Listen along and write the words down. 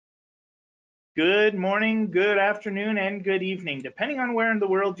Good morning, good afternoon, and good evening, depending on where in the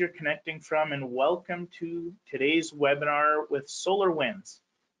world you're connecting from, and welcome to today's webinar with SolarWinds,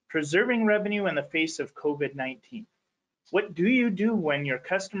 Preserving Revenue in the Face of COVID-19. What do you do when your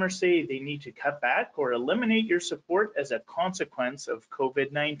customers say they need to cut back or eliminate your support as a consequence of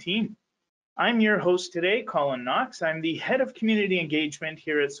COVID-19? I'm your host today, Colin Knox. I'm the head of community engagement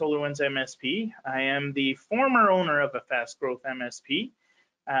here at SolarWinds MSP. I am the former owner of a fast growth MSP.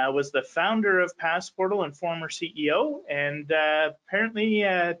 Was the founder of Passportal and former CEO, and apparently,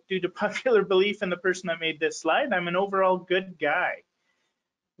 due to popular belief in the person that made this slide, I'm an overall good guy.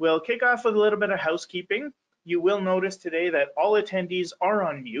 We'll kick off with a little bit of housekeeping. You will notice today that all attendees are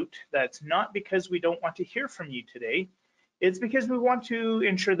on mute. That's not because we don't want to hear from you today. It's because we want to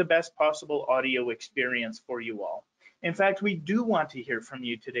ensure the best possible audio experience for you all. In fact, we do want to hear from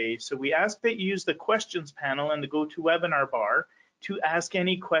you today, so we ask that you use the questions panel in the GoToWebinar bar to ask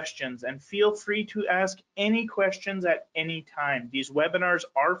any questions, and feel free to ask any questions at any time. These webinars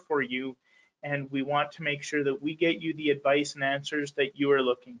are for you, and we want to make sure that we get you the advice and answers that you are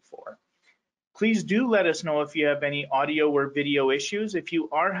looking for. Please do let us know if you have any audio or video issues. If you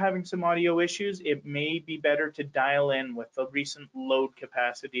are having some audio issues, it may be better to dial in with the recent load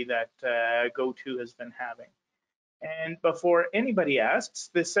capacity that GoTo has been having. And before anybody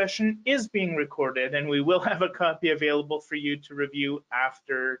asks, this session is being recorded, and we will have a copy available for you to review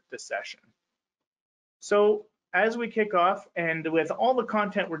after the session. So as we kick off, and with all the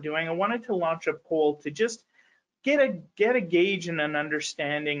content we're doing, I wanted to launch a poll to just get a gauge and an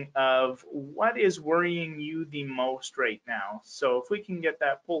understanding of what is worrying you the most right now. So if we can get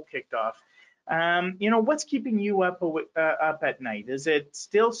that poll kicked off, what's keeping you up at night? Is it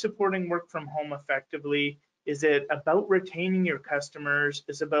still supporting work from home effectively? Is it about retaining your customers?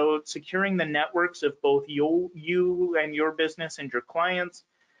 Is it about securing the networks of both you and your business and your clients?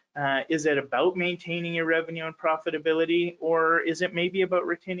 Is it about maintaining your revenue and profitability? Or is it maybe about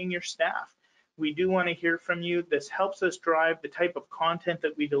retaining your staff? We do want to hear from you. This helps us drive the type of content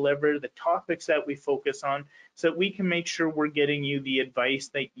that we deliver, the topics that we focus on, so that we can make sure we're getting you the advice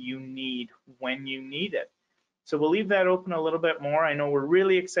that you need when you need it. So we'll leave that open a little bit more. I know we're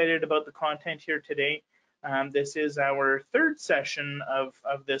really excited about the content here today. This is our third session of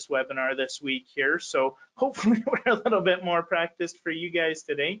this webinar this week here, so hopefully we're a little bit more practiced for you guys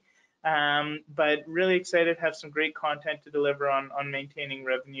today. But really excited to have some great content to deliver on maintaining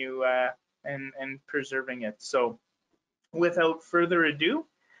revenue and preserving it. So without further ado,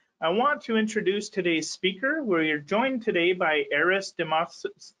 I want to introduce today's speaker. We're joined today by Aris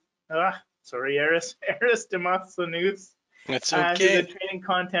Demosthenes. That's okay. okay. He's a training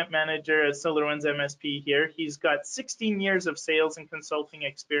content manager at SolarWinds MSP here. He's got 16 years of sales and consulting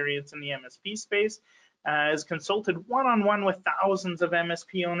experience in the MSP space, has consulted one-on-one with thousands of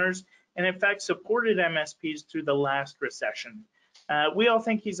MSP owners, and in fact supported MSPs through the last recession. We all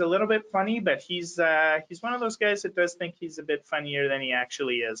think he's a little bit funny, but he's one of those guys that does think he's a bit funnier than he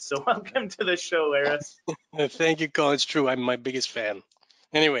actually is. So welcome to the show, Aris. Thank you, Colin. It's true. I'm my biggest fan.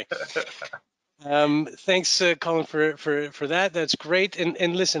 Anyway, thanks, Colin, for that. That's great.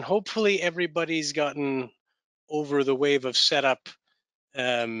 And listen, hopefully everybody's gotten over the wave of setup,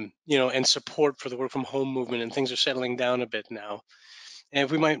 and support for the work from home movement, and things are settling down a bit now. And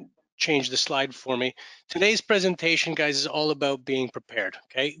if we might change the slide for me. Today's presentation, guys, is all about being prepared.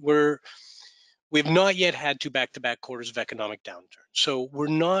 Okay, we've not yet had two back-to-back quarters of economic downturn, so we're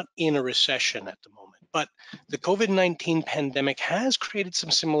not in a recession at the moment. But the COVID-19 pandemic has created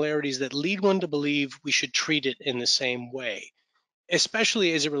some similarities that lead one to believe we should treat it in the same way,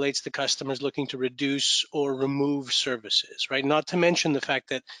 especially as it relates to customers looking to reduce or remove services, right? Not to mention the fact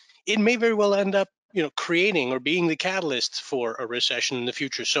that it may very well end up creating or being the catalyst for a recession in the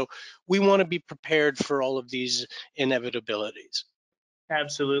future. So we want to be prepared for all of these inevitabilities.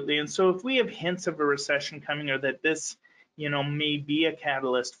 Absolutely. And so if we have hints of a recession coming, or that this may be a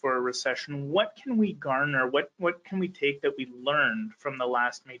catalyst for a recession, what can we garner? What can we take that we learned from the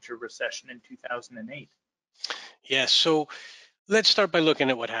last major recession in 2008? Yes. So let's start by looking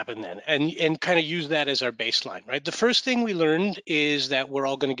at what happened then, and kind of use that as our baseline, right? The first thing we learned is that we're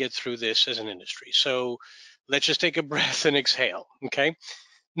all going to get through this as an industry. So let's just take a breath and exhale, okay?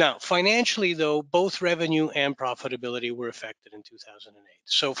 Now, financially, though, both revenue and profitability were affected in 2008.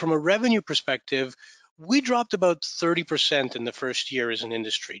 So from a revenue perspective, we dropped about 30% in the first year as an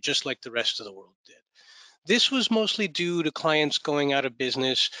industry, just like the rest of the world did. This was mostly due to clients going out of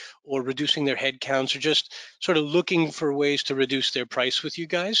business or reducing their headcounts, or just sort of looking for ways to reduce their price with you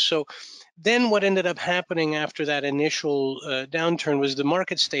guys. So then what ended up happening after that initial downturn was the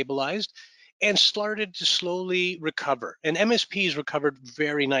market stabilized and started to slowly recover. And MSPs recovered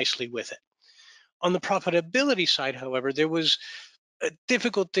very nicely with it. On the profitability side, however, there was a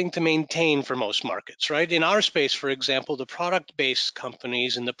difficult thing to maintain for most markets, right? In our space, for example, the product-based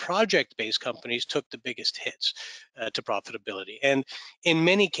companies and the project-based companies took the biggest hits to profitability, and in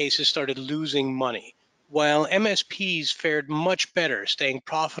many cases started losing money, while MSPs fared much better, staying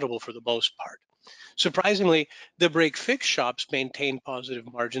profitable for the most part. Surprisingly, the break-fix shops maintained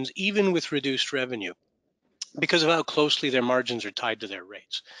positive margins even with reduced revenue because of how closely their margins are tied to their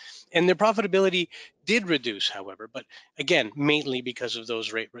rates. And their profitability did reduce, however, but again, mainly because of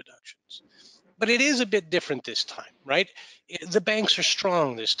those rate reductions. But it is a bit different this time, right? The banks are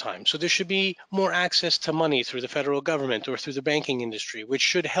strong this time, so there should be more access to money through the federal government or through the banking industry, which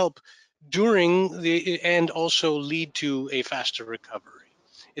should help during the and also lead to a faster recovery.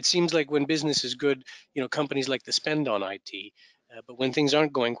 It seems like when business is good, companies like to spend on IT, but when things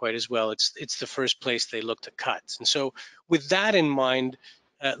aren't going quite as well, it's the first place they look to cut. And so, with that in mind,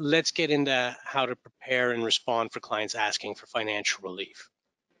 let's get into how to prepare and respond for clients asking for financial relief.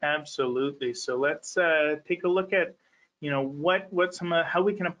 Absolutely. So let's take a look at, what some of, how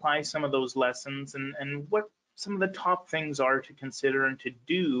we can apply some of those lessons, and what some of the top things are to consider and to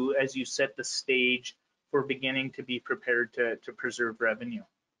do as you set the stage for beginning to be prepared to preserve revenue.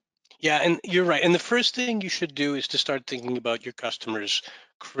 Yeah, and you're right. And the first thing you should do is to start thinking about your customers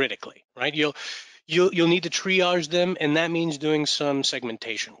critically, right? You'll need to triage them, and that means doing some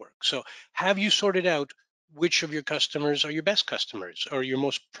segmentation work. So, have you sorted out which of your customers are your best customers or your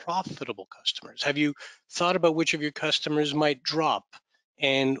most profitable customers? Have you thought about which of your customers might drop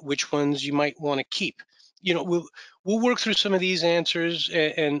and which ones you might want to keep? We'll work through some of these answers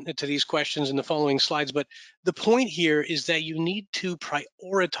and to these questions in the following slides, but the point here is that you need to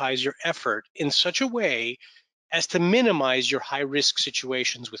prioritize your effort in such a way as to minimize your high risk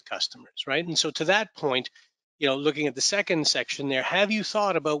situations with customers, right? And so to that point, looking at the second section there, have you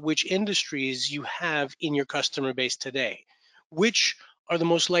thought about which industries you have in your customer base today? Which are the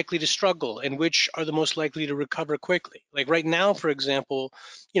most likely to struggle and which are the most likely to recover quickly? Like right now, for example,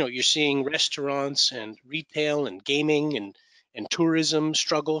 you're seeing restaurants and retail and gaming and tourism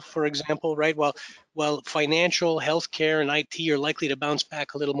struggle, for example, right? While financial, healthcare, and IT are likely to bounce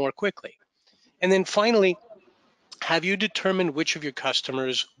back a little more quickly. And then finally, have you determined which of your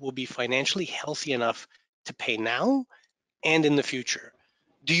customers will be financially healthy enough to pay now and in the future?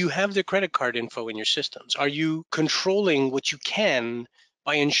 Do you have their credit card info in your systems? Are you controlling what you can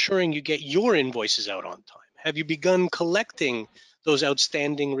by ensuring you get your invoices out on time? Have you begun collecting those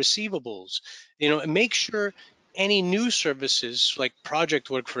outstanding receivables? And make sure any new services like project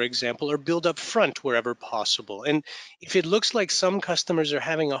work, for example, are billed up front wherever possible. And if it looks like some customers are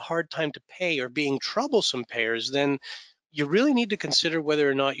having a hard time to pay or being troublesome payers, then you really need to consider whether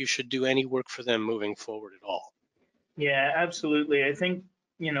or not you should do any work for them moving forward at all. Yeah, absolutely. I think,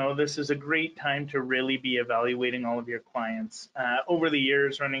 this is a great time to really be evaluating all of your clients. Over the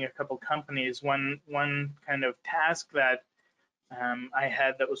years, running a couple companies, one kind of task that I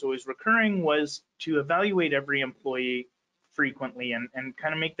had that was always recurring was to evaluate every employee frequently, and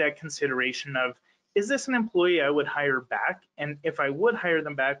kind of make that consideration of, is this an employee I would hire back? And if I would hire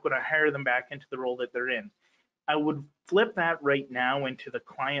them back, would I hire them back into the role that they're in? I would flip that right now into the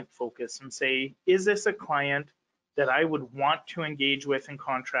client focus and say, is this a client that I would want to engage with and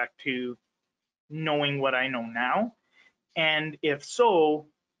contract to, knowing what I know now? And if so,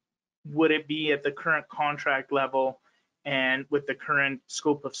 would it be at the current contract level and with the current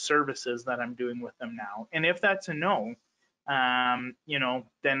scope of services that I'm doing with them now? And if that's a no, then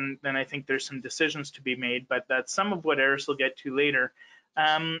I think there's some decisions to be made, but that's some of what Eris will get to later.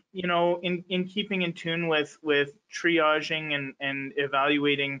 In keeping in tune with triaging and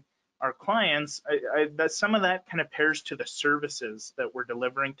evaluating our clients, that some of that kind of pairs to the services that we're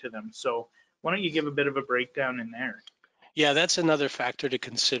delivering to them. So why don't you give a bit of a breakdown in there? Yeah, that's another factor to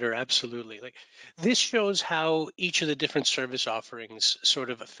consider. Absolutely. Like this shows how each of the different service offerings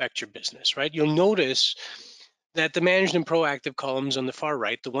sort of affect your business, right? You'll notice that the managed and proactive columns on the far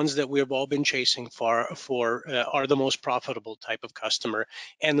right, the ones that we have all been chasing for are the most profitable type of customer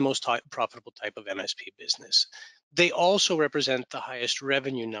and the most profitable type of MSP business. They also represent the highest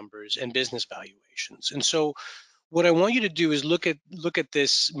revenue numbers and business valuations. And so what I want you to do is look at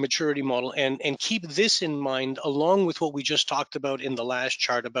this maturity model and keep this in mind along with what we just talked about in the last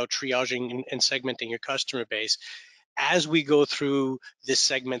chart about triaging and segmenting your customer base as we go through this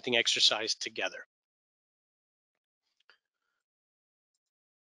segmenting exercise together.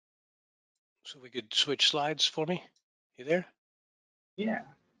 So we could switch slides for me. You there? Yeah,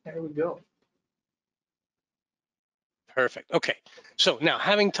 there we go. Perfect. Okay. So now,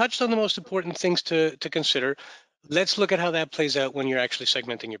 having touched on the most important things to consider, let's look at how that plays out when you're actually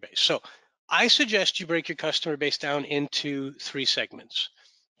segmenting your base. So I suggest you break your customer base down into 3 segments.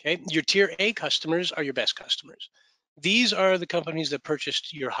 Okay, your tier A customers are your best customers. These are the companies that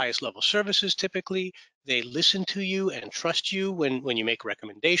purchased your highest level services typically. They listen to you and trust you when you make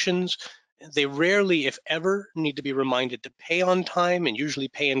recommendations. They rarely, if ever, need to be reminded to pay on time and usually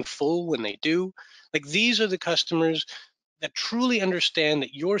pay in full when they do. Like these are the customers that truly understand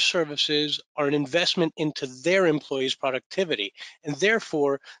that your services are an investment into their employees' productivity, and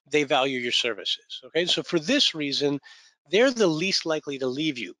therefore they value your services. Okay, so for this reason, they're the least likely to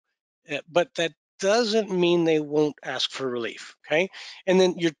leave you, but that doesn't mean they won't ask for relief. Okay, and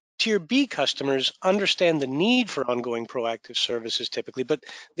then your tier B customers understand the need for ongoing proactive services typically, but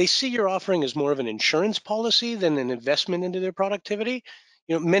they see your offering as more of an insurance policy than an investment into their productivity.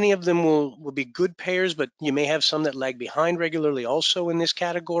 Many of them will be good payers, but you may have some that lag behind regularly also in this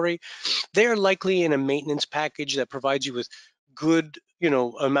category. They are likely in a maintenance package that provides you with good,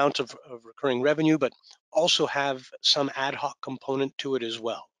 amount of recurring revenue, but also have some ad hoc component to it as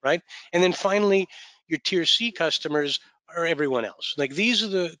well, right? And then finally, your tier C customers are everyone else. Like these are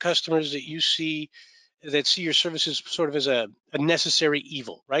the customers that you see that see your services sort of as a necessary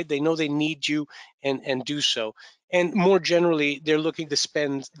evil, right? They know they need you and do so. And more generally, they're looking to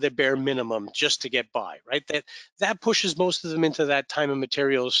spend the bare minimum just to get by, right? That pushes most of them into that time and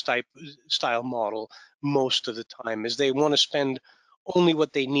materials type style model most of the time, is they want to spend only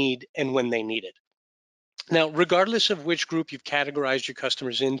what they need and when they need it. Now, regardless of which group you've categorized your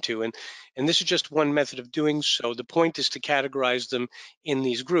customers into, and this is just one method of doing so, the point is to categorize them in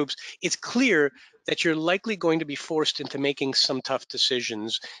these groups. It's clear that you're likely going to be forced into making some tough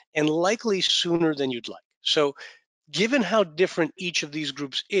decisions, and likely sooner than you'd like. So given how different each of these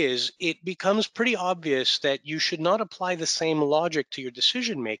groups is, it becomes pretty obvious that you should not apply the same logic to your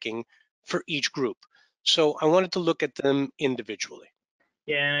decision making for each group. So I wanted to look at them individually.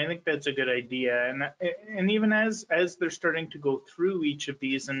 Yeah, and I think that's a good idea. And even as they're starting to go through each of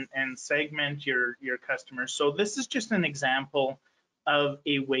these and segment your customers. So this is just an example of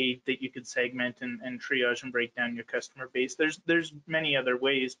a way that you could segment and triage and break down your customer base. There's many other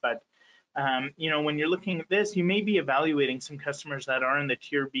ways, but when you're looking at this, you may be evaluating some customers that are in the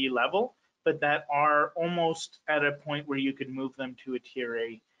tier B level, but that are almost at a point where you could move them to a tier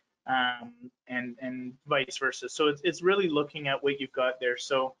A, and vice versa. So it's really looking at what you've got there.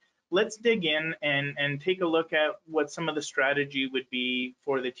 So let's dig in and take a look at what some of the strategy would be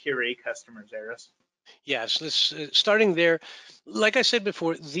for the tier A customers, Eris. Yes, let's starting there. Like I said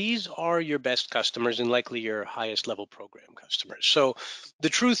before, these are your best customers and likely your highest level program customers. So the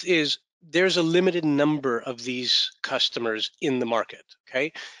truth is there's a limited number of these customers in the market,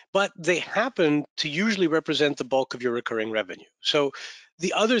 okay? But they happen to usually represent the bulk of your recurring revenue. So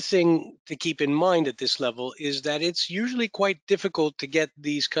the other thing to keep in mind at this level is that it's usually quite difficult to get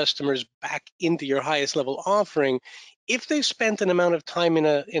these customers back into your highest level offering if they've spent an amount of time in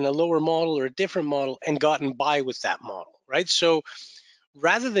a lower model or a different model and gotten by with that model, right? So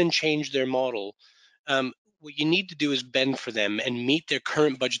rather than change their model, what you need to do is bend for them and meet their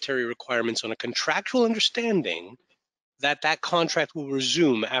current budgetary requirements on a contractual understanding that that contract will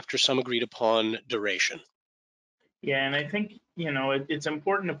resume after some agreed upon duration. Yeah, and I think, it's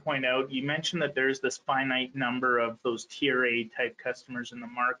important to point out, you mentioned that there's this finite number of those tier A type customers in the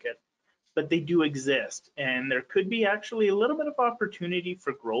market, but they do exist. And there could be actually a little bit of opportunity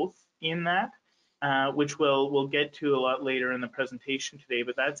for growth in that, which we'll get to a lot later in the presentation today,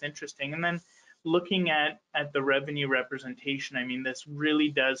 but that's interesting. And then looking at the revenue representation, I mean, this really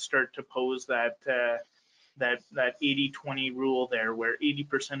does start to pose that 80-20 rule there, where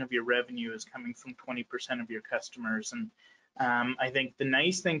 80% of your revenue is coming from 20% of your customers. And I think the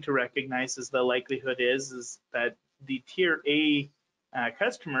nice thing to recognize is the likelihood is that the tier A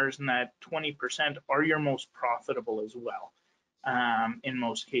customers and that 20% are your most profitable as well, in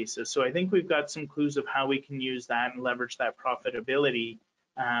most cases. So I think we've got some clues of how we can use that and leverage that profitability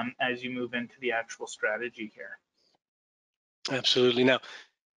as you move into the actual strategy here. Absolutely. Now,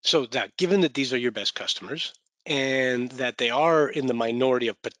 so that given that these are your best customers and that they are in the minority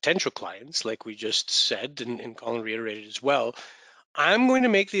of potential clients, like we just said, and Colin reiterated as well, I'm going to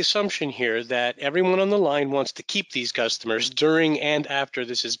make the assumption here that everyone on the line wants to keep these customers during and after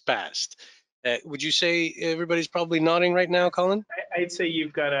this is passed. Would you say everybody's probably nodding right now, Colin? I'd say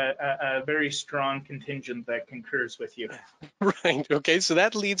you've got a very strong contingent that concurs with you. Right. Okay. So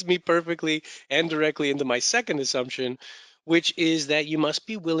that leads me perfectly and directly into my second assumption, which is that you must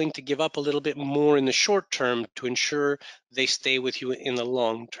be willing to give up a little bit more in the short term to ensure they stay with you in the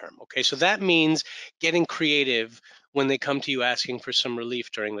long term. Okay. So that means getting creative when they come to you asking for some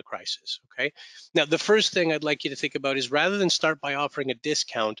relief during the crisis. Okay. Now, the first thing I'd like you to think about is rather than start by offering a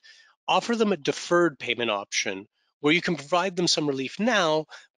discount, offer them a deferred payment option where you can provide them some relief now,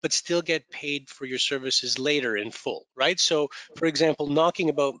 but still get paid for your services later in full, right? So, for example, knocking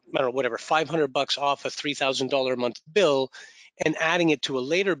about, I don't know, whatever, $500 off a $3,000 a month bill and adding it to a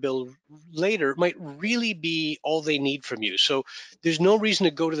later bill later might really be all they need from you. So there's no reason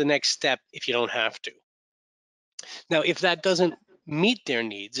to go to the next step if you don't have to. Now, if that doesn't meet their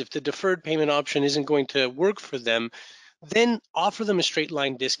needs, if the deferred payment option isn't going to work for them, then offer them a straight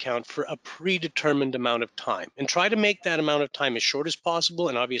line discount for a predetermined amount of time and try to make that amount of time as short as possible,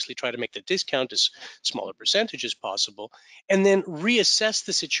 and obviously try to make the discount as small a percentage as possible, and then reassess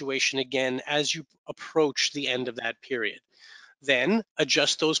the situation again as you approach the end of that period. Then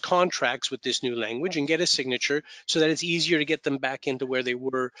adjust those contracts with this new language and get a signature so that it's easier to get them back into where they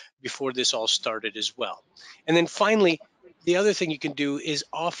were before this all started as well. And then finally, the other thing you can do is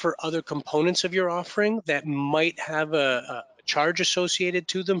offer other components of your offering that might have a charge associated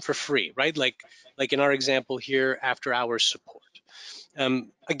to them for free, right? Like in our example here, after hours support.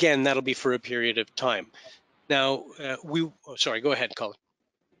 Again, that'll be for a period of time. Now, sorry, go ahead, Colin.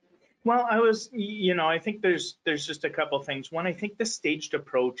 Well, I think there's just a couple things. One, I think the staged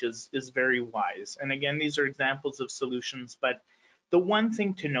approach is very wise. And again, these are examples of solutions, but the one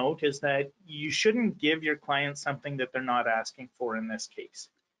thing to note is that you shouldn't give your clients something that they're not asking for in this case,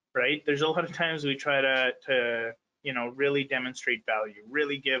 right? There's a lot of times we try to really demonstrate value,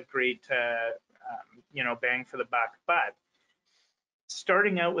 really give great bang for the buck, but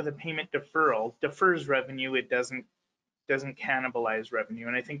starting out with a payment deferral defers revenue. It doesn't cannibalize revenue,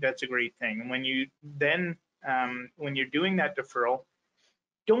 and I think that's a great thing. And when you then when you're doing that deferral,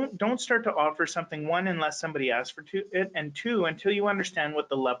 don't start to offer something, one, unless somebody asks for it, and two, until you understand what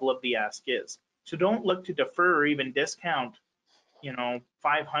the level of the ask is. So don't look to defer or even discount,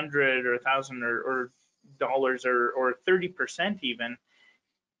 500 or 1,000 or dollars or 30% even,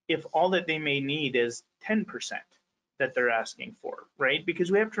 if all that they may need is 10% that they're asking for, right?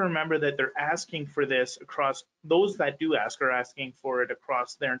 Because we have to remember that they're asking for this across, those that do ask are asking for it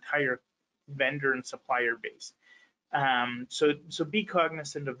across their entire vendor and supplier base. So be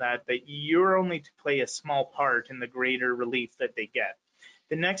cognizant of that you're only to play a small part in the greater relief that they get.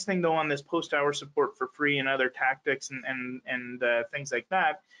 The next thing, though, on this post-hour support for free and other tactics and things like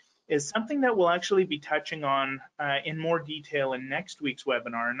that, is something that we'll actually be touching on in more detail in next week's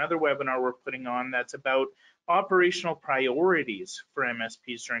webinar, another webinar we're putting on that's about operational priorities for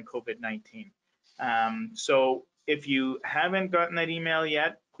MSPs during COVID-19. So if you haven't gotten that email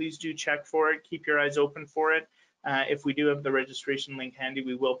yet, please do check for it. Keep your eyes open for it. If we do have the registration link handy,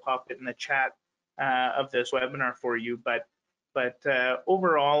 we will pop it in the chat of this webinar for you. But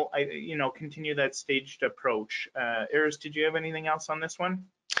overall, continue that staged approach. Iris, did you have anything else on this one?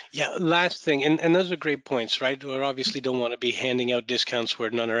 Yeah, last thing, and those are great points, right? We obviously don't want to be handing out discounts where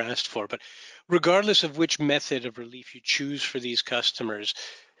none are asked for, but regardless of which method of relief you choose for these customers,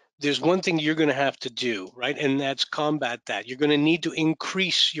 there's one thing you're going to have to do, right? And that's combat that. You're going to need to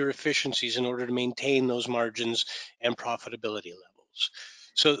increase your efficiencies in order to maintain those margins and profitability levels.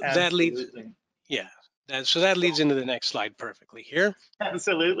 So that leads, yeah. So that leads into the next slide perfectly here.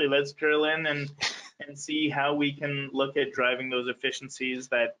 Absolutely. Let's drill in and see how we can look at driving those efficiencies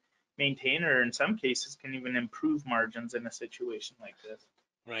that maintain, or in some cases can even improve margins in a situation like this.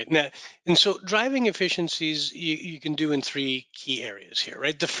 Right. Now, and so driving efficiencies you can do in three key areas here,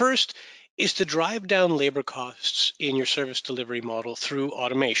 right? The first is to drive down labor costs in your service delivery model through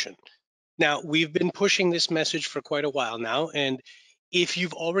automation. Now, we've been pushing this message for quite a while now, and if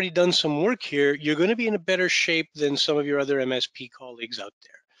you've already done some work here, you're going to be in a better shape than some of your other MSP colleagues out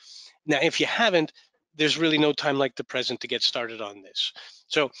there. Now, if you haven't, there's really no time like the present to get started on this.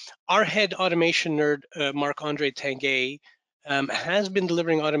 So our head automation nerd, Marc-Andre Tanguay, has been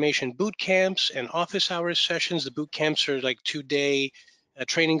delivering automation boot camps and office hours sessions. The boot camps are like 2-day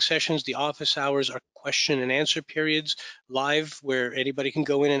training sessions. The office hours are question and answer periods live where anybody can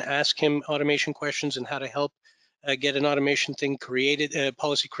go in and ask him automation questions and how to help get an automation thing created,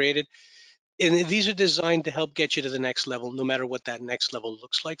 policy created. And these are designed to help get you to the next level, no matter what that next level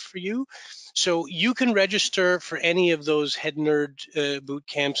looks like for you. So you can register for any of those head nerd boot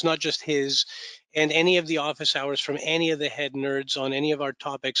camps, not just his, and any of the office hours from any of the head nerds on any of our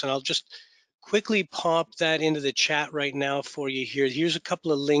topics. And I'll just quickly pop that into the chat right now for you here. Here's a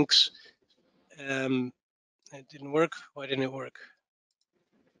couple of links. It didn't work. Why didn't it work?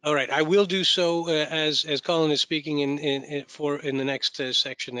 All right, I will do so as Colin is speaking in the next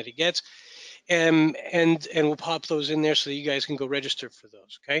section that he gets. And we'll pop those in there so that you guys can go register for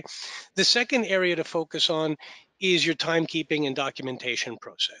those, okay? The second area to focus on is your timekeeping and documentation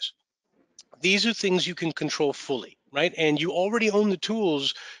process. These are things you can control fully. right? And you already own the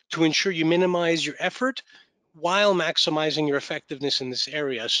tools to ensure you minimize your effort while maximizing your effectiveness in this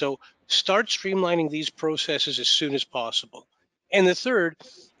area. So start streamlining these processes as soon as possible. And the third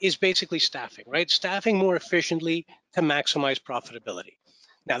is basically staffing, right? Staffing more efficiently to maximize profitability.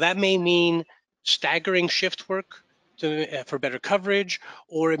 Now, that may mean staggering shift work for better coverage,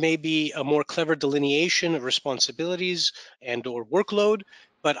 or it may be a more clever delineation of responsibilities and or workload.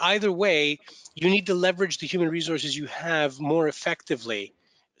 But either way, you need to leverage the human resources you have more effectively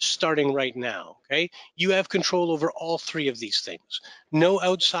starting right now, okay? You have control over all three of these things. No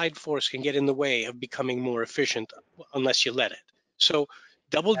outside force can get in the way of becoming more efficient unless you let it. So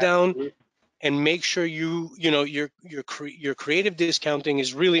double down Absolutely. and make sure your creative discounting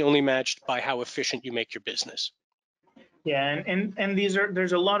is really only matched by how efficient you make your business. Yeah, and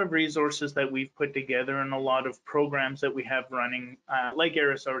there's a lot of resources that we've put together and a lot of programs that we have running, like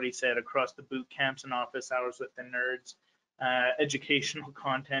Eris already said, across the boot camps and office hours with the nerds, educational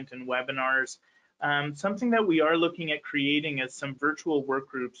content and webinars. Something that we are looking at creating is some virtual work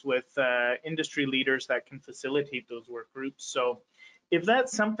groups with industry leaders that can facilitate those work groups. So if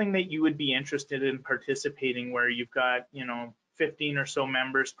that's something that you would be interested in participating, where you've got, 15 or so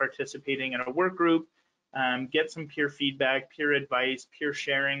members participating in a work group, get some peer feedback, peer advice, peer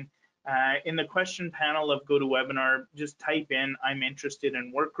sharing. In the question panel of GoToWebinar, just type in, I'm interested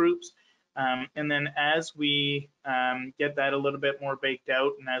in work groups. And then as we get that a little bit more baked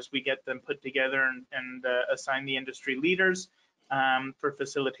out, and as we get them put together and assign the industry leaders for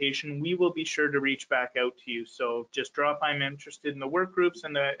facilitation, we will be sure to reach back out to you. So just drop I'm interested in the work groups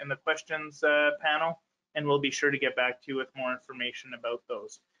in the questions panel, and we'll be sure to get back to you with more information about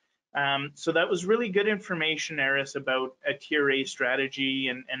those. So that was really good information, Eris, about a tier A strategy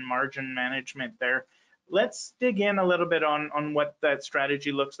and margin management there. Let's dig in a little bit on what that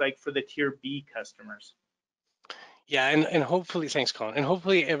strategy looks like for the tier B customers. Yeah, and hopefully, thanks, Colin. And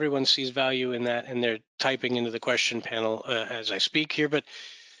hopefully everyone sees value in that and they're typing into the question panel as I speak here. But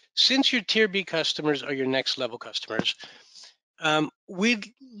since your tier B customers are your next level customers,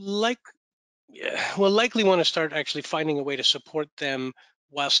 we'd we'll likely want to start actually finding a way to support them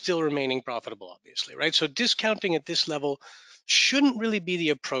while still remaining profitable, obviously, right? So discounting at this level shouldn't really be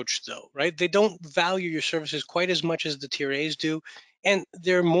the approach, though, right? They don't value your services quite as much as the tier A's do, and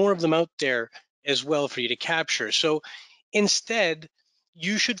there are more of them out there as well for you to capture. So instead,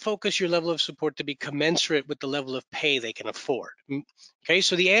 you should focus your level of support to be commensurate with the level of pay they can afford. Okay,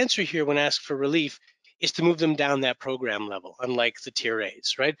 so the answer here when asked for relief is to move them down that program level, unlike the tier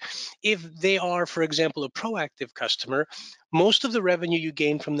A's, right? If they are, for example, a proactive customer, most of the revenue you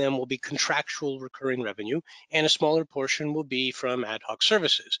gain from them will be contractual recurring revenue, and a smaller portion will be from ad hoc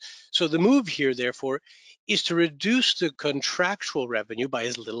services. So the move here, therefore, is to reduce the contractual revenue by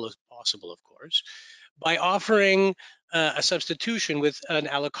as little as possible, of course, by offering a substitution with an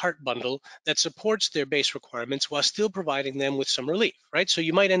a la carte bundle that supports their base requirements while still providing them with some relief, right? So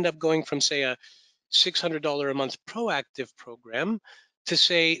you might end up going from, say, a $600 a month proactive program to,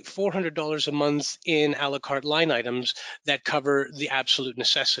 say, $400 a month in a la carte line items that cover the absolute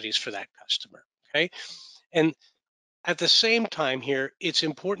necessities for that customer, okay? And at the same time here, it's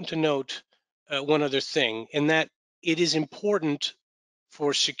important to note one other thing, and that it is important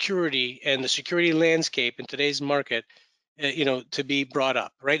for security and the security landscape in today's market, to be brought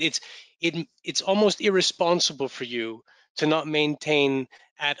up, right? It's almost irresponsible for you to not maintain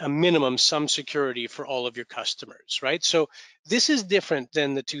at a minimum some security for all of your customers, right? So this is different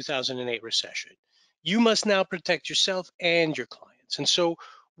than the 2008 recession. You must now protect yourself and your clients. And so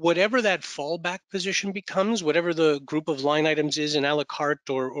whatever that fallback position becomes, whatever the group of line items is in a la carte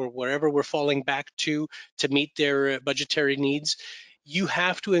or wherever we're falling back to meet their budgetary needs, you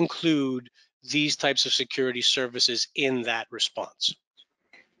have to include these types of security services in that response.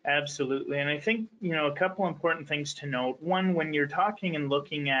 Absolutely. And I think, a couple important things to note. One, when you're talking and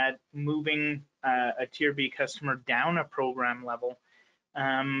looking at moving a tier B customer down a program level,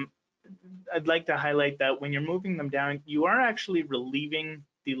 I'd like to highlight that when you're moving them down, you are actually relieving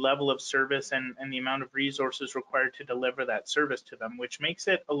the level of service and the amount of resources required to deliver that service to them, which makes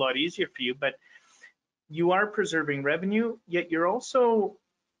it a lot easier for you. But you are preserving revenue, yet you're also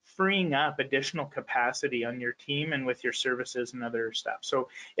freeing up additional capacity on your team and with your services and other stuff. So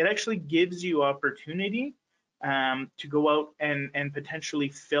it actually gives you opportunity to go out and potentially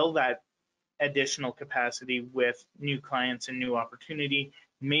fill that additional capacity with new clients and new opportunity,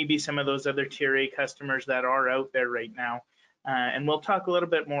 maybe some of those other tier A customers that are out there right now. And we'll talk a little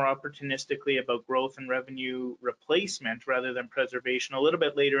bit more opportunistically about growth and revenue replacement rather than preservation a little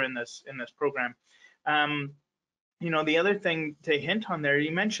bit later in this program. The other thing to hint on there,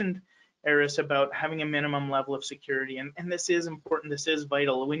 you mentioned, Eris, about having a minimum level of security. And this is important, this is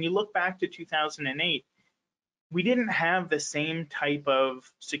vital. When you look back to 2008, we didn't have the same type of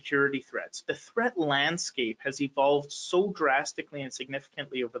security threats. The threat landscape has evolved so drastically and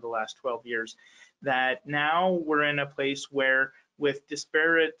significantly over the last 12 years that now we're in a place where, with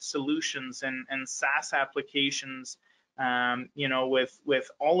disparate solutions and SaaS applications,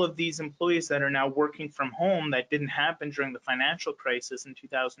 with all of these employees that are now working from home that didn't happen during the financial crisis in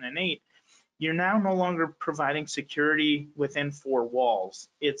 2008, you're now no longer providing security within four walls.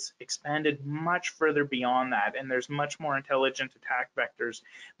 It's expanded much further beyond that, and there's much more intelligent attack vectors.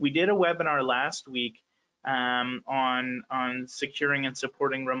 We did a webinar last week on securing and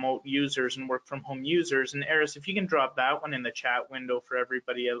supporting remote users and work from home users. And Eris, if you can drop that one in the chat window for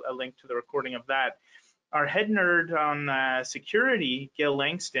everybody, a link to the recording of that. Our head nerd on security, Gil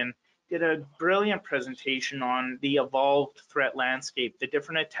Langston, did a brilliant presentation on the evolved threat landscape, the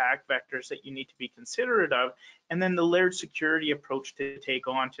different attack vectors that you need to be considerate of, and then the layered security approach to take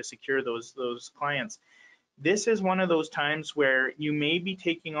on to secure those clients. This is one of those times where you may be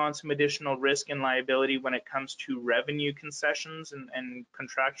taking on some additional risk and liability when it comes to revenue concessions and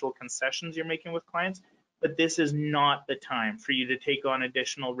contractual concessions you're making with clients, but this is not the time for you to take on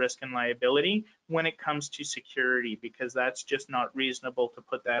additional risk and liability when it comes to security, because that's just not reasonable to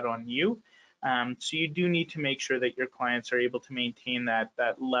put that on you. So you do need to make sure that your clients are able to maintain that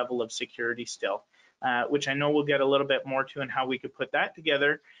level of security still, which I know we'll get a little bit more to and how we could put that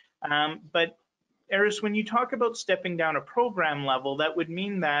together. But Eris, when you talk about stepping down a program level, that would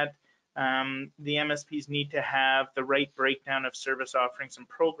mean that the MSPs need to have the right breakdown of service offerings and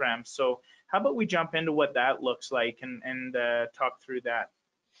programs. So how about we jump into what that looks like and talk through that?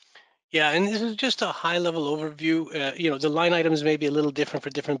 Yeah, and this is just a high-level overview. The line items may be a little different for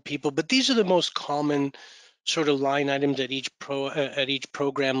different people, but these are the most common sort of line items at each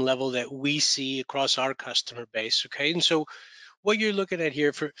program level that we see across our customer base. Okay, and so what you're looking at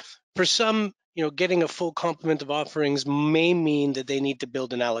here for some, getting a full complement of offerings may mean that they need to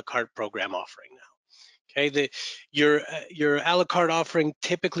build an a la carte program offering now. Okay, your a la carte offering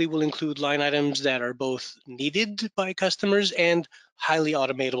typically will include line items that are both needed by customers and highly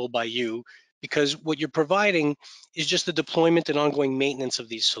automatable by you, because what you're providing is just the deployment and ongoing maintenance of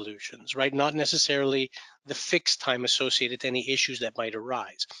these solutions, right? Not necessarily the fixed time associated to any issues that might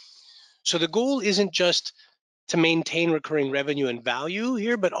arise. So the goal isn't just to maintain recurring revenue and value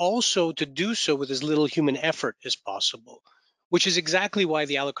here, but also to do so with as little human effort as possible, which is exactly why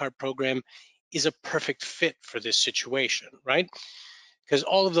the a la carte program is a perfect fit for this situation, right? Because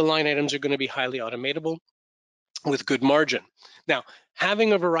all of the line items are going to be highly automatable with good margin. Now,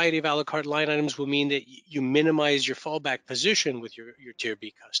 having a variety of a la carte line items will mean that you minimize your fallback position with your tier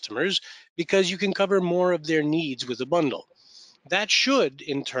B customers, because you can cover more of their needs with a bundle. That should,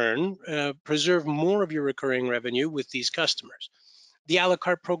 in turn, preserve more of your recurring revenue with these customers. The a la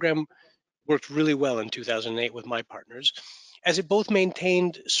carte program worked really well in 2008 with my partners, as it both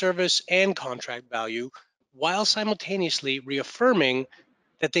maintained service and contract value while simultaneously reaffirming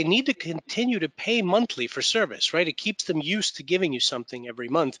that they need to continue to pay monthly for service, right? It keeps them used to giving you something every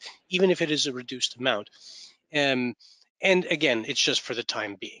month, even if it is a reduced amount. And again, it's just for the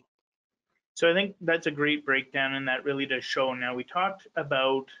time being. So I think that's a great breakdown, and that really does show. Now, we talked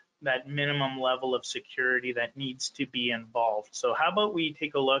about that minimum level of security that needs to be involved. So how about we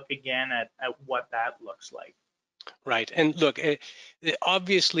take a look again at what that looks like? Right. And look,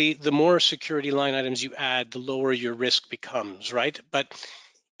 obviously, the more security line items you add, the lower your risk becomes, right? But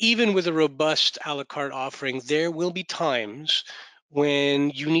even with a robust a la carte offering, there will be times when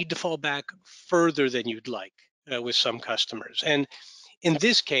you need to fall back further than you'd like with some customers. And in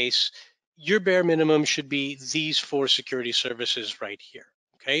this case, your bare minimum should be these 4 security services right here.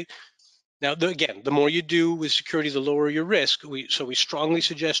 Okay. Now, again, the more you do with security, the lower your risk. So we strongly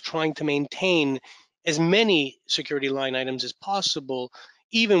suggest trying to maintain as many security line items as possible,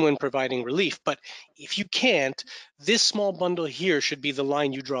 even when providing relief. But if you can't, this small bundle here should be the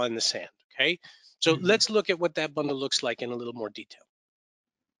line you draw in the sand. Okay. So let's look at what that bundle looks like in a little more detail.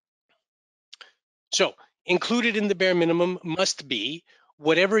 So included in the bare minimum must be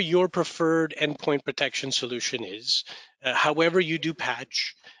whatever your preferred endpoint protection solution is, however you do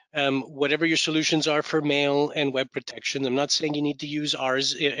patch, whatever your solutions are for mail and web protection. I'm not saying you need to use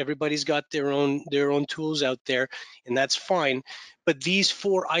ours. Everybody's got their own tools out there, and that's fine. But these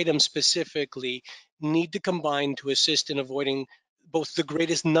 4 items specifically need to combine to assist in avoiding both the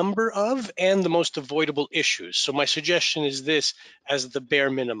greatest number of and the most avoidable issues. So my suggestion is this as the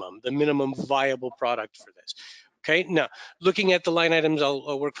bare minimum, the minimum viable product for this. Okay, now looking at the line items,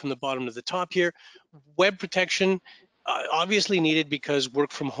 I'll work from the bottom to the top here. Web protection obviously needed because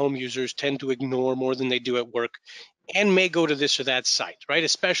work from home users tend to ignore more than they do at work and may go to this or that site, right?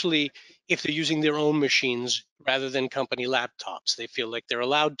 Especially if they're using their own machines rather than company laptops. They feel like they're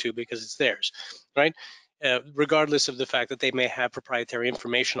allowed to because it's theirs, right? Regardless of the fact that they may have proprietary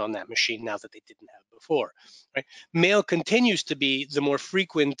information on that machine now that they didn't have before, right? Mail continues to be the more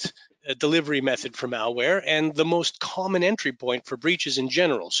frequent delivery method for malware and the most common entry point for breaches in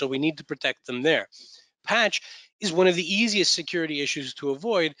general. So we need to protect them there. Patch is one of the easiest security issues to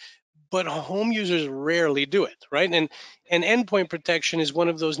avoid, but home users rarely do it, right? And endpoint protection is one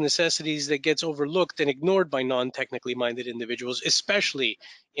of those necessities that gets overlooked and ignored by non-technically minded individuals, especially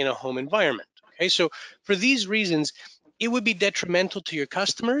in a home environment. Okay, so for these reasons, it would be detrimental to your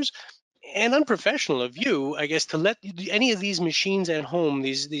customers and unprofessional of you, I guess, to let any of these machines at home,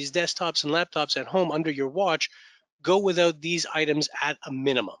 these desktops and laptops at home under your watch, go without these items at a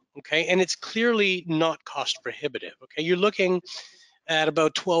minimum. Okay, and it's clearly not cost prohibitive. Okay, you're looking at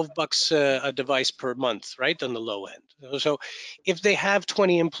about 12 bucks a device per month, right, on the low end. So if they have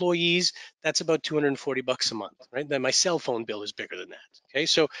 20 employees, that's about 240 bucks a month, right? Then my cell phone bill is bigger than that. Okay,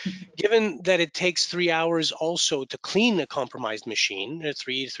 so given that it takes 3 hours also to clean a compromised machine,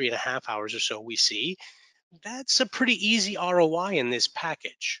 3.5 hours or so we see, that's a pretty easy ROI in this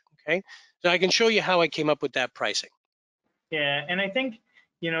package. Okay, so I can show you how I came up with that pricing. Yeah, and I think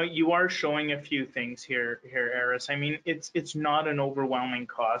you are showing a few things here, Eris. I mean, it's not an overwhelming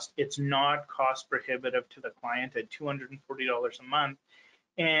cost. It's not cost prohibitive to the client at $240 a month.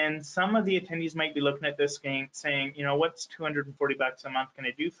 And some of the attendees might be looking at this saying, what's 240 bucks a month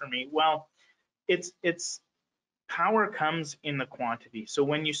going to do for me? Well, it's power comes in the quantity. So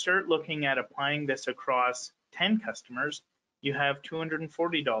when you start looking at applying this across 10 customers, you have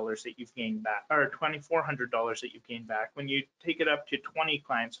 $240 that you've gained back, or $2,400 that you've gained back. When you take it up to 20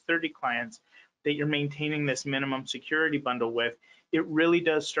 clients, 30 clients that you're maintaining this minimum security bundle with, it really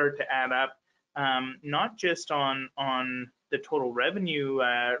does start to add up, not just on the total revenue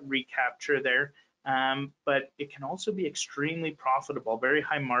recapture there, but it can also be extremely profitable, very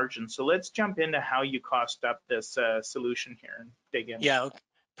high margin. So let's jump into how you cost up this solution here and dig in. Yeah,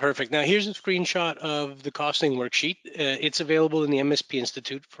 perfect. Now here's a screenshot of the costing worksheet. It's available in the MSP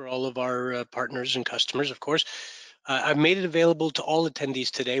Institute for all of our partners and customers, of course. I've made it available to all attendees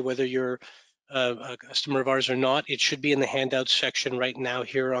today, whether you're a customer of ours or not. It should be in the handouts section right now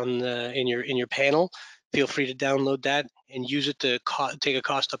here on in your panel. Feel free to download that and use it to take a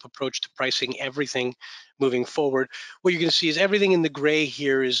cost-up approach to pricing everything moving forward. What you're going to see is everything in the gray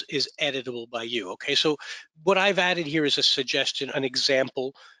here is editable by you. Okay, so what I've added here is a suggestion, an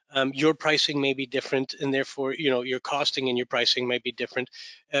example. Your pricing may be different, and therefore, your costing and your pricing may be different,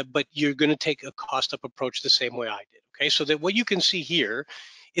 but you're going to take a cost-up approach the same way I did. Okay, so that what you can see here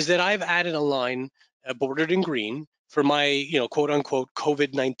is that I've added a line bordered in green for my, quote unquote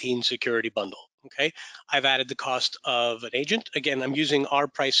COVID-19 security bundle. Okay, I've added the cost of an agent. Again, I'm using our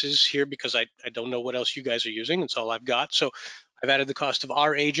prices here because I don't know what else you guys are using. It's all I've got. So I've added the cost of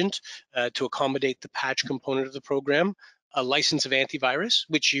our agent to accommodate the patch component of the program, a license of antivirus,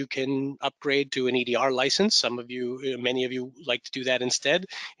 which you can upgrade to an EDR license. Some of you, many of you like to do that instead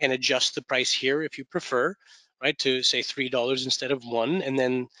and adjust the price here if you prefer, right, to say $3 instead of $1, and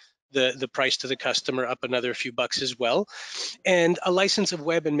then the price to the customer up another few bucks as well, and a license of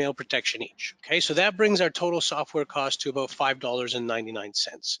web and mail protection each. Okay, so that brings our total software cost to about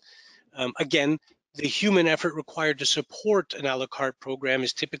 $5.99. Again, the human effort required to support an a la carte program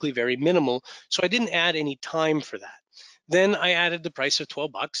is typically very minimal, so I didn't add any time for that. Then I added the price of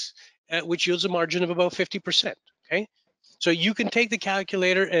 12 bucks, which yields a margin of about 50%. Okay, so you can take the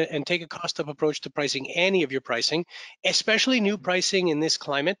calculator and take a cost-up approach to pricing any of your pricing, especially new pricing in this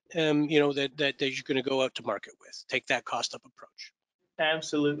climate. That you're going to go out to market with. Take that cost-up approach.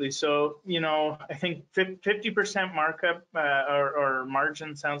 Absolutely. So, I think 50% markup or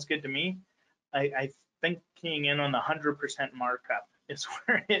margin sounds good to me. I think keying in on the 100% markup is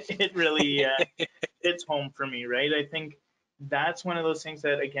where it really hits home for me, right? I think that's one of those things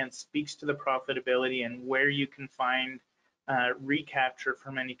that, again, speaks to the profitability and where you can find recapture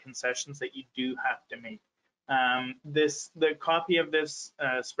from any concessions that you do have to make. The copy of this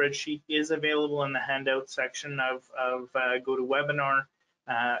spreadsheet is available in the handout section of GoToWebinar.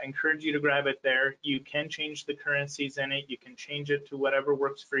 Encourage you to grab it there. You can change the currencies in it. You can change it to whatever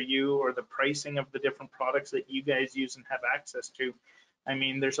works for you or the pricing of the different products that you guys use and have access to. I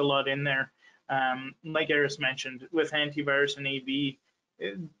mean, there's a lot in there. Like Eris mentioned, with antivirus and AV,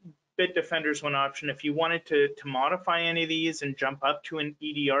 Bitdefender is one option. If you wanted to modify any of these and jump up to an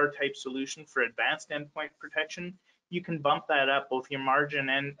EDR type solution for advanced endpoint protection, you can bump that up, both your margin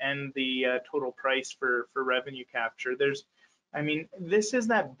and the total price for revenue capture. I mean, this is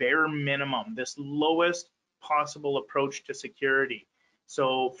that bare minimum, this lowest possible approach to security.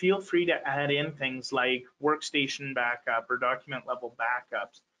 So feel free to add in things like workstation backup or document level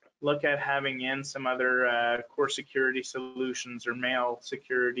backups. Look at having in some other core security solutions or mail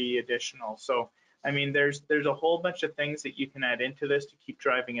security additional. So, I mean, there's a whole bunch of things that you can add into this to keep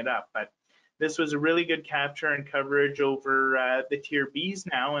driving it up. But this was a really good capture and coverage over the tier Bs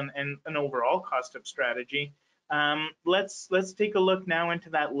now and an overall cost of strategy. Let's take a look now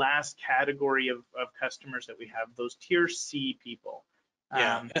into that last category of customers that we have, those tier C people.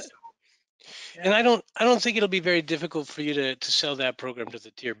 Yeah. So, yeah. And I don't think it'll be very difficult for you to sell that program to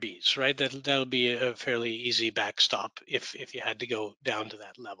the tier Bs, right? That'll be a fairly easy backstop if you had to go down to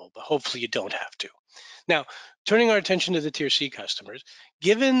that level, but hopefully you don't have to. Now, turning our attention to the tier C customers,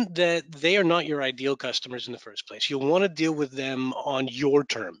 given that they are not your ideal customers in the first place, you'll want to deal with them on your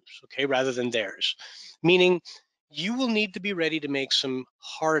terms, okay, rather than theirs. Meaning you will need to be ready to make some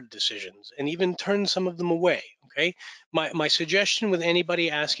hard decisions and even turn some of them away, okay? My suggestion with anybody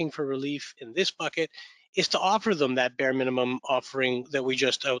asking for relief in this bucket is to offer them that bare minimum offering that we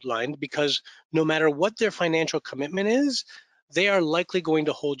just outlined, because no matter what their financial commitment is, they are likely going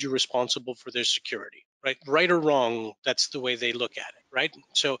to hold you responsible for their security, right? Right or wrong, that's the way they look at it, right?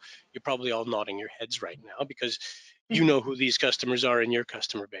 So you're probably all nodding your heads right now because you know who these customers are in your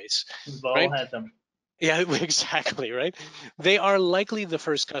customer base, We've all right? had them. Yeah, exactly, right? They are likely the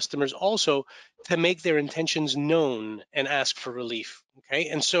first customers also to make their intentions known and ask for relief, okay?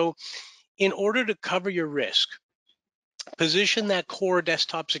 And so in order to cover your risk, position that core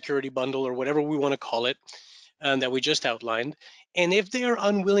desktop security bundle or whatever we want to call it that we just outlined. And if they are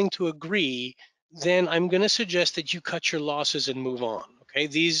unwilling to agree, then I'm going to suggest that you cut your losses and move on. Okay,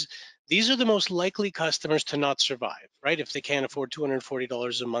 these are the most likely customers to not survive, right? If they can't afford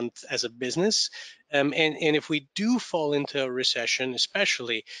 $240 a month as a business, and if we do fall into a recession,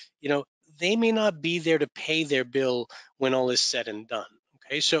 especially, they may not be there to pay their bill when all is said and done.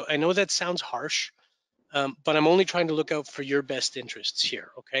 Okay, so I know that sounds harsh, but I'm only trying to look out for your best interests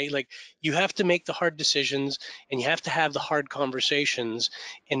here, okay? Like, you have to make the hard decisions and you have to have the hard conversations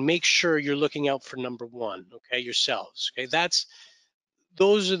and make sure you're looking out for number one, okay, yourselves, okay?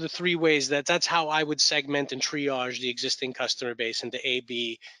 Those are the three ways that's how I would segment and triage the existing customer base into A,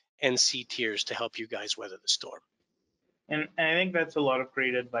 B, and C tiers to help you guys weather the storm. And I think that's a lot of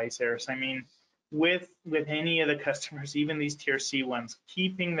great advice, Eris. I mean, with any of the customers, even these tier C ones,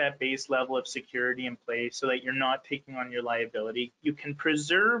 keeping that base level of security in place so that you're not taking on your liability, you can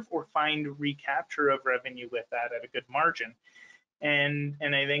preserve or find recapture of revenue with that at a good margin. And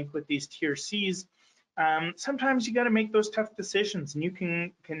I think with these tier Cs, sometimes you got to make those tough decisions, and you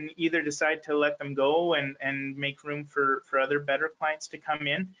can either decide to let them go and make room for other better clients to come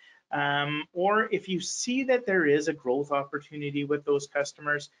in. Or if you see that there is a growth opportunity with those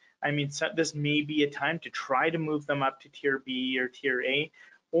customers, I mean, so this may be a time to try to move them up to tier B or tier A.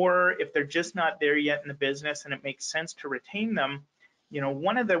 Or if they're just not there yet in the business and it makes sense to retain them,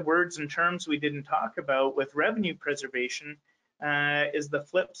 one of the words and terms we didn't talk about with revenue preservation is the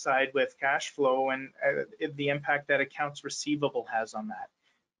flip side with cash flow and the impact that accounts receivable has on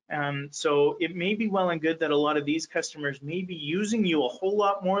that. So it may be well and good that a lot of these customers may be using you a whole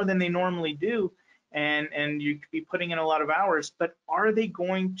lot more than they normally do, and you could be putting in a lot of hours, but are they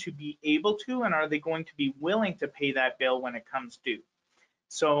going to be able to, and are they going to be willing to pay that bill when it comes due?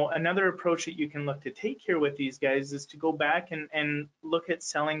 So another approach that you can look to take here with these guys is to go back and look at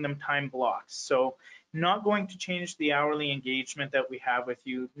selling them time blocks. So not going to change the hourly engagement that we have with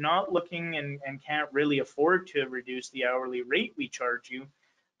you, not looking and can't really afford to reduce the hourly rate we charge you,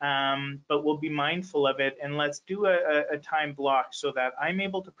 but we'll be mindful of it, and let's do a time block so that I'm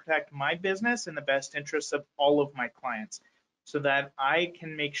able to protect my business in the best interests of all of my clients, so that I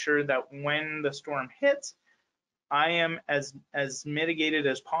can make sure that when the storm hits, I am as mitigated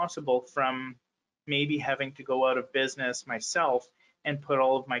as possible from maybe having to go out of business myself and put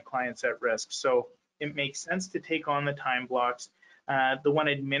all of my clients at risk. So it makes sense to take on the time blocks. The one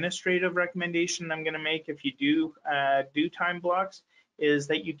administrative recommendation I'm going to make if you do time blocks is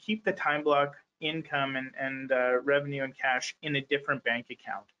that you keep the time block income and revenue and cash in a different bank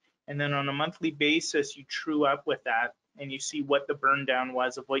account. And then on a monthly basis, you true up with that and you see what the burn down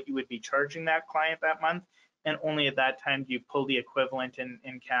was of what you would be charging that client that month. And only at that time do you pull the equivalent in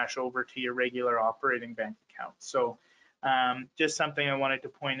cash over to your regular operating bank account. So just something I wanted to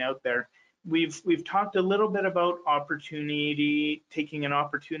point out there. We've talked a little bit about opportunity, taking an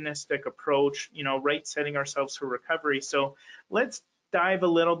opportunistic approach, right setting ourselves for recovery. So let's dive a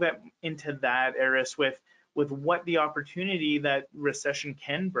little bit into that, Eris, with with what the opportunity that recession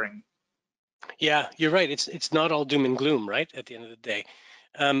can bring. Yeah, you're right. It's not all doom and gloom, right? At the end of the day,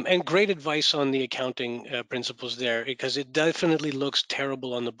 and great advice on the accounting principles there, because it definitely looks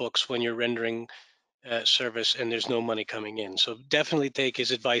terrible on the books when you're rendering service and there's no money coming in. So definitely take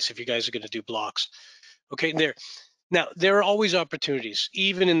his advice if you guys are going to do blocks. Okay, there. Now there are always opportunities,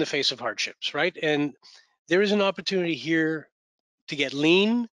 even in the face of hardships, right? And there is an opportunity here to get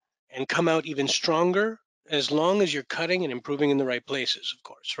lean and come out even stronger as long as you're cutting and improving in the right places, of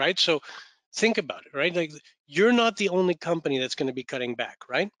course, right? So think about it, right? Like, you're not the only company that's going to be cutting back,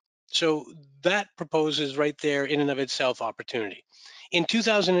 right? So that proposes right there in and of itself opportunity. In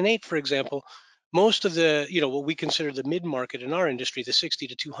 2008, for example, most of the, what we consider the mid-market in our industry, the 60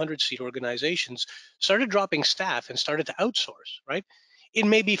 to 200 seat organizations, started dropping staff and started to outsource, right? It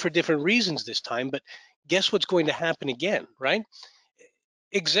may be for different reasons this time, but guess what's going to happen again, right?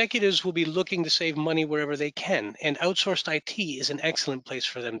 Executives will be looking to save money wherever they can, and outsourced IT is an excellent place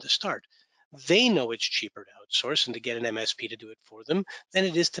for them to start. They know it's cheaper to outsource and to get an MSP to do it for them than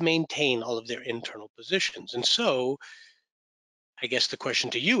it is to maintain all of their internal positions. And so, I guess the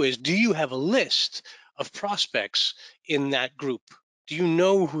question to you is, do you have a list of prospects in that group? Do you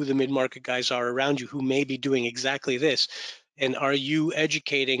know who the mid-market guys are around you who may be doing exactly this? And are you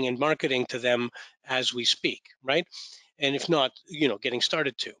educating and marketing to them as we speak, right? And if not, getting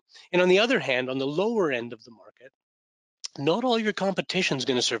started to. And on the other hand, on the lower end of the market, not all your competition is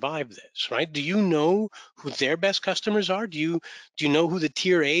going to survive this, right? Do you know who their best customers are? Do you know who the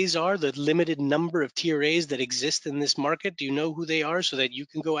tier A's are, the limited number of tier A's that exist in this market? Do you know who they are so that you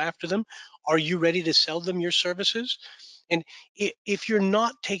can go after them? Are you ready to sell them your services? And if you're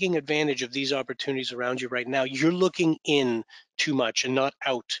not taking advantage of these opportunities around you right now, you're looking in too much and not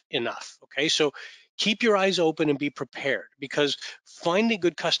out enough. Okay, so keep your eyes open and be prepared, because finding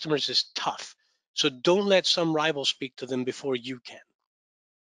good customers is tough. So don't let some rival speak to them before you can.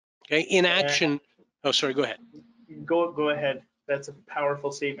 Okay, inaction. Oh, sorry, go ahead. Go ahead. That's a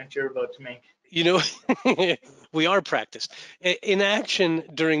powerful statement you're about to make. You know, we are practiced. Inaction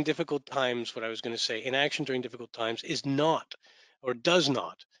during difficult times, what I was going to say, inaction during difficult times is not, or does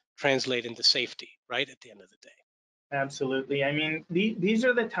not, translate into safety, right? At the end of the day. Absolutely. I mean, these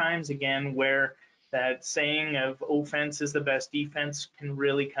are the times again where that saying of offense is the best defense can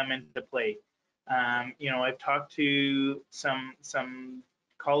really come into play. I've talked to some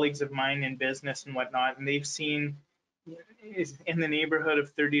colleagues of mine in business and whatnot, and they've seen is in the neighborhood of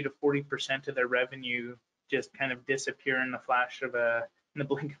 30 to 40% of their revenue just kind of disappear in the flash of in the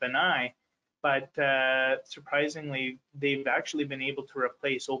blink of an eye. But surprisingly, they've actually been able to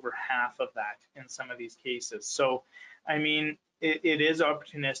replace over half of that in some of these cases. So, I mean, it is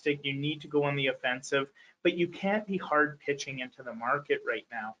opportunistic. You need to go on the offensive, but you can't be hard pitching into the market right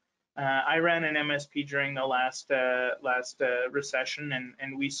now. I ran an MSP during the last recession,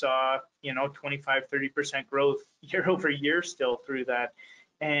 and we saw 25-30% growth year over year still through that.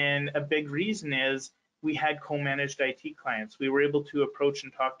 And a big reason is we had co-managed IT clients. We were able to approach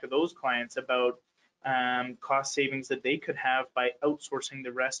and talk to those clients about cost savings that they could have by outsourcing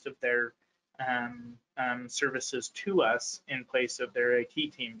the rest of their services to us in place of their IT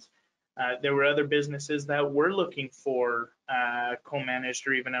teams. There were other businesses that were looking for co-managed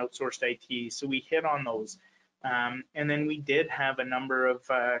or even outsourced IT, so we hit on those. And then we did have a number of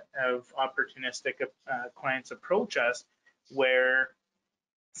opportunistic clients approach us where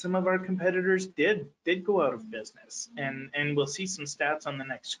some of our competitors did go out of business, and we'll see some stats on the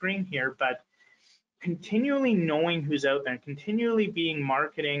next screen here, but continually knowing who's out there and continually being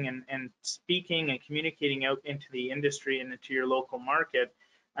marketing and speaking and communicating out into the industry and into your local market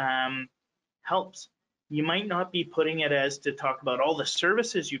helps. You might not be putting it as to talk about all the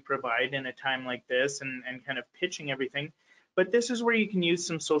services you provide in a time like this and kind of pitching everything, but this is where you can use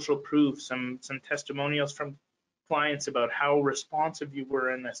some social proof, some testimonials from clients about how responsive you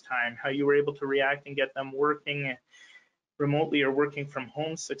were in this time, how you were able to react and get them working remotely or working from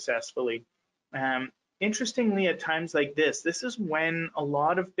home successfully. Interestingly, at times like this is when a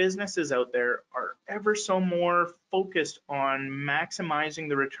lot of businesses out there are ever so more focused on maximizing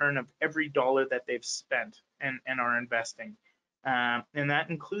the return of every dollar that they've spent and are investing. And that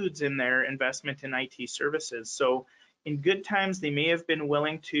includes in their investment in IT services. So in good times, they may have been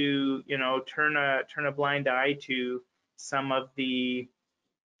willing to, turn a blind eye to some of the,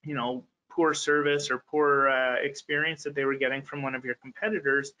 poor service or poor experience that they were getting from one of your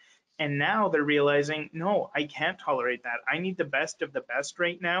competitors. And now they're realizing, no, I can't tolerate that. I need the best of the best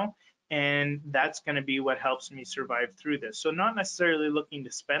right now. And that's going to be what helps me survive through this. So not necessarily looking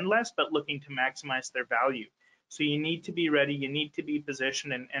to spend less, but looking to maximize their value. So you need to be ready. You need to be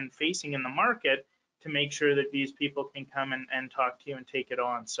positioned and facing in the market to make sure that these people can come and talk to you and take it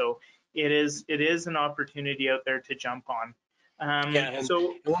on. So it is an opportunity out there to jump on. Yeah, and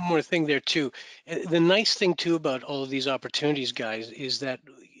one more thing there too. The nice thing too about all of these opportunities, guys, is that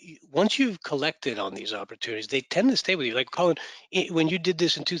once you've collected on these opportunities, they tend to stay with you. Like Colin, when you did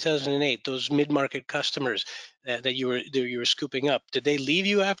this in 2008, those mid-market customers that you were scooping up, did they leave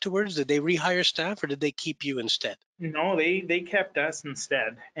you afterwards? Did they rehire staff, or did they keep you instead? No, they kept us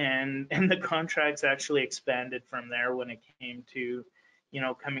instead, and the contracts actually expanded from there when it came to,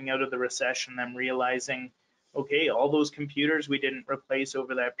 coming out of the recession, them realizing, okay, all those computers we didn't replace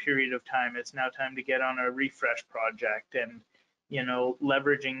over that period of time, it's now time to get on a refresh project, and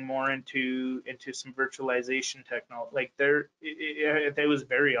leveraging more into some virtualization technology. Like it was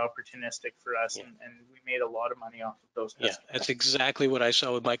very opportunistic for us, Yeah. and we made a lot of money off of those Yeah, customers. that's exactly what I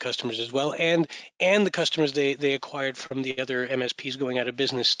saw with my customers as well, and the customers they acquired from the other MSPs going out of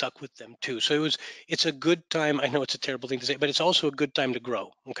business stuck with them too. So it's a good time. I know it's a terrible thing to say, but it's also a good time to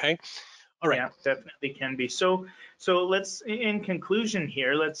grow. Okay, all right. Yeah, definitely can be. So let's, in conclusion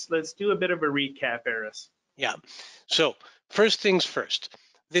here, let's do a bit of a recap, Eris. Yeah. So first things first.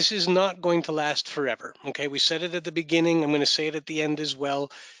 This is not going to last forever. Okay, we said it at the beginning. I'm going to say it at the end as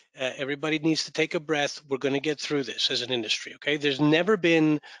well. Everybody needs to take a breath. We're going to get through this as an industry. Okay, there's never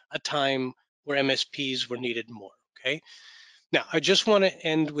been a time where MSPs were needed more. Okay. Now, I just want to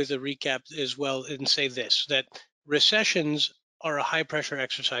end with a recap as well and say this, that recessions are a high pressure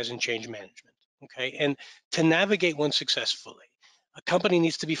exercise in change management. Okay. And to navigate one successfully, a company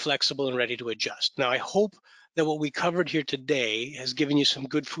needs to be flexible and ready to adjust. Now, I hope that what we covered here today has given you some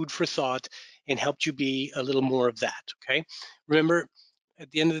good food for thought and helped you be a little more of that. Okay. Remember, at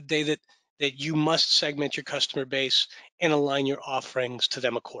the end of the day, that you must segment your customer base and align your offerings to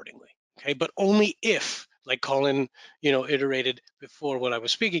them accordingly. Okay. But only if, like Colin, iterated before when I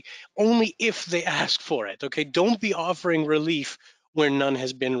was speaking, only if they ask for it. Okay. Don't be offering relief where none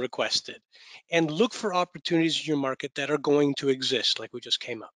has been requested. And look for opportunities in your market that are going to exist, like we just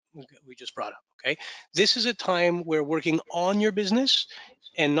brought up. Okay. This is a time where working on your business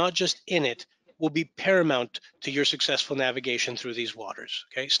and not just in it will be paramount to your successful navigation through these waters.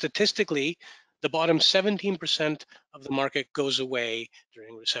 Okay. Statistically, the bottom 17% of the market goes away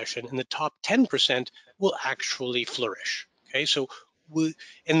during recession, and the top 10% will actually flourish. Okay, so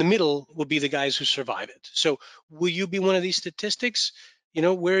in the middle will be the guys who survive it. So will you be one of these statistics?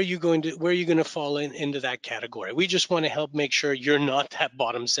 Where are you going to fall into that category? We just want to help make sure you're not that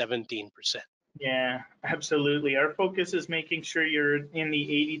bottom 17%. Yeah, absolutely. Our focus is making sure you're in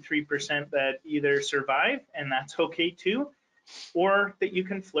the 83% that either survive, and that's okay too, or that you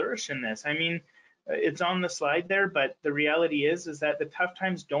can flourish in this. I mean, it's on the slide there, but the reality is that the tough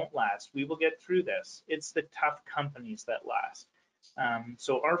times don't last. We will get through this. It's the tough companies that last.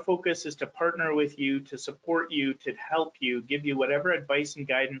 So our focus is to partner with you, to support you, to help you, give you whatever advice and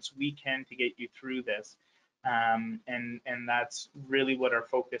guidance we can to get you through this. And that's really what our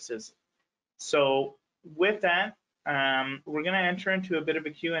focus is. So with that, we're going to enter into a bit of a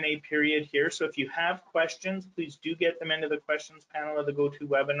Q&A period here. So if you have questions, please do get them into the questions panel of the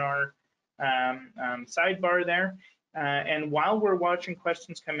GoToWebinar sidebar there. And while we're watching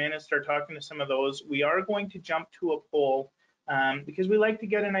questions come in and start talking to some of those, we are going to jump to a poll because we like to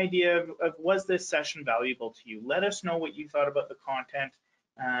get an idea of was this session valuable to you? Let us know what you thought about the content.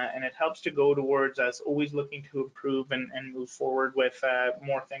 And it helps to go towards us always looking to improve and move forward with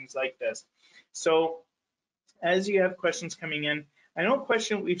more things like this. So as you have questions coming in, I know a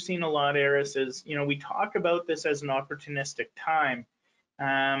question we've seen a lot, Eris, is, we talk about this as an opportunistic time,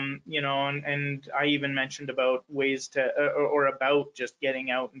 and I even mentioned about ways to, or about just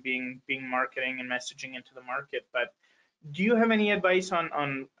getting out and being marketing and messaging into the market. But do you have any advice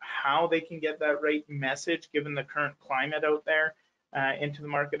on how they can get that right message given the current climate out there into the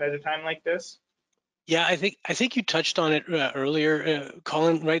market at a time like this? Yeah, I think you touched on it earlier,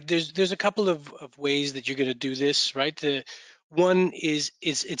 Colin. Right? There's a couple of ways that you're going to do this. Right? The one is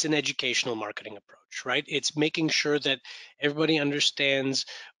it's an educational marketing approach. Right? It's making sure that everybody understands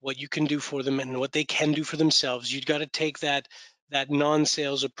what you can do for them and what they can do for themselves. You've got to take that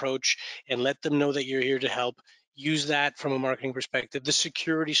non-sales approach and let them know that you're here to help. Use that from a marketing perspective. The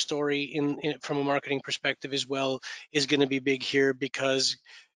security story from a marketing perspective as well is going to be big here because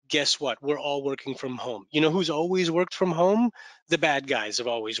guess what? We're all working from home. You know who's always worked from home? The bad guys have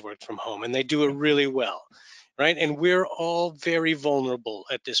always worked from home and they do it really well, right? And we're all very vulnerable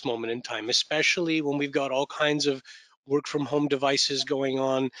at this moment in time, especially when we've got all kinds of work from home devices going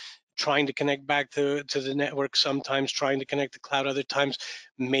on, trying to connect back to the network sometimes, trying to connect to cloud other times,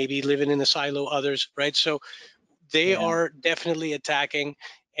 maybe living in a silo others, right? So they Yeah. are definitely attacking.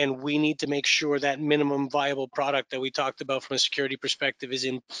 and we need to make sure that minimum viable product that we talked about from a security perspective is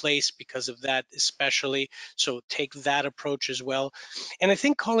in place because of that, especially. So take that approach as well. And I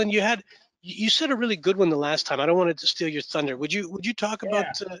think, Colin, you said a really good one the last time. I don't want to steal your thunder. Would you talk about?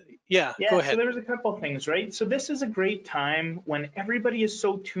 Yeah. Yeah, go Yeah, so ahead. there was a couple things, right? So this is a great time when everybody is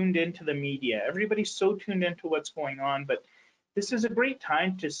so tuned into the media. Everybody's so tuned into what's going on, but this is a great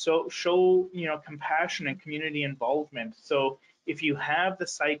time to show, compassion and community involvement. So if you have the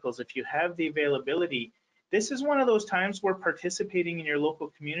cycles, if you have the availability, this is one of those times where participating in your local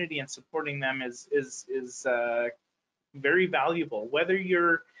community and supporting them is very valuable. Whether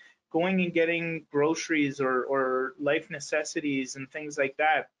you're going and getting groceries or life necessities and things like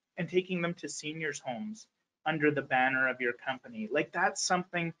that, and taking them to seniors' homes under the banner of your company, like that's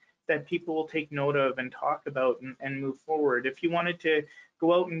something that people will take note of and talk about and move forward. If you wanted to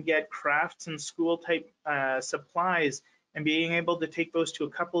go out and get crafts and school type supplies and being able to take those to a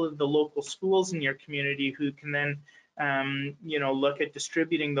couple of the local schools in your community who can then look at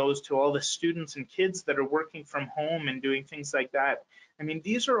distributing those to all the students and kids that are working from home and doing things like that. I mean,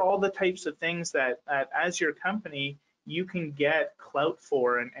 these are all the types of things that as your company, you can get clout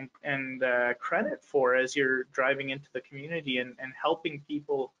for and credit for as you're driving into the community and helping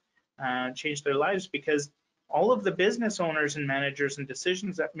people change their lives, because all of the business owners and managers and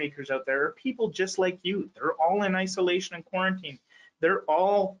decisions makers out there are people just like you. They're all in isolation and quarantine. They're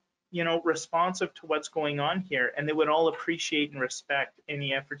all responsive to what's going on here, and they would all appreciate and respect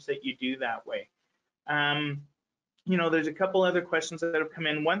any efforts that you do that way. There's a couple other questions that have come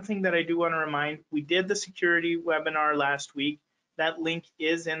in. One thing that I do want to remind, we did the security webinar last week. That link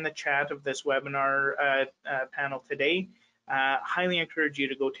is in the chat of this webinar panel today. Highly encourage you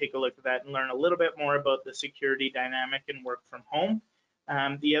to go take a look at that and learn a little bit more about the security dynamic and work from home.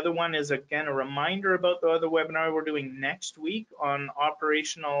 The other one is, again, a reminder about the other webinar we're doing next week on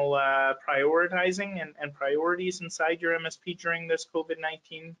operational prioritizing and priorities inside your MSP during this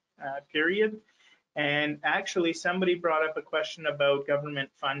COVID-19 period. And actually, somebody brought up a question about government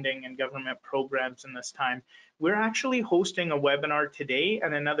funding and government programs in this time. We're actually hosting a webinar today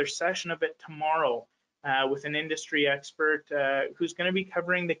and another session of it tomorrow with an industry expert who's going to be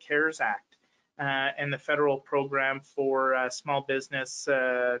covering the CARES Act and the federal program for small business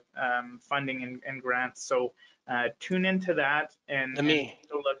funding and grants. So tune into that and take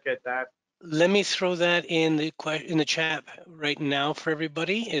a look at that. Let me throw that in the chat right now for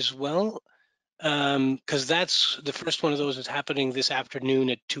everybody as well, because that's the first one of those is happening this afternoon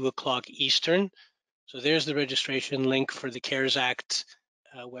at 2 o'clock Eastern. So there's the registration link for the CARES Act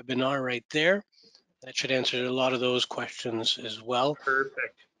webinar right there. That should answer a lot of those questions as well.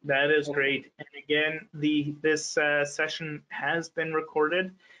 Perfect. That is great. And again, this session has been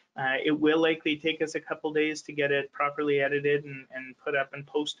recorded. It will likely take us a couple days to get it properly edited and put up and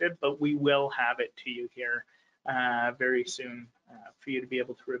posted, but we will have it to you here very soon for you to be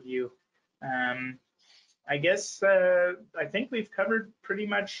able to review. I guess I think we've covered pretty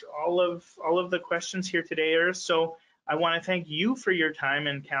much all of the questions here today, Iris. So I want to thank you for your time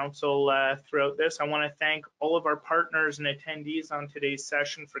and counsel throughout this. I want to thank all of our partners and attendees on today's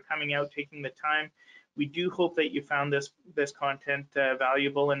session for coming out, taking the time. We do hope that you found this content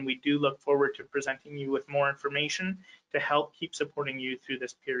valuable, and we do look forward to presenting you with more information to help keep supporting you through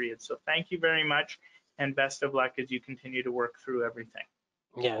this period. So thank you very much, and best of luck as you continue to work through everything.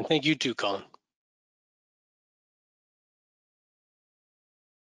 Yeah, and thank you too, Colin.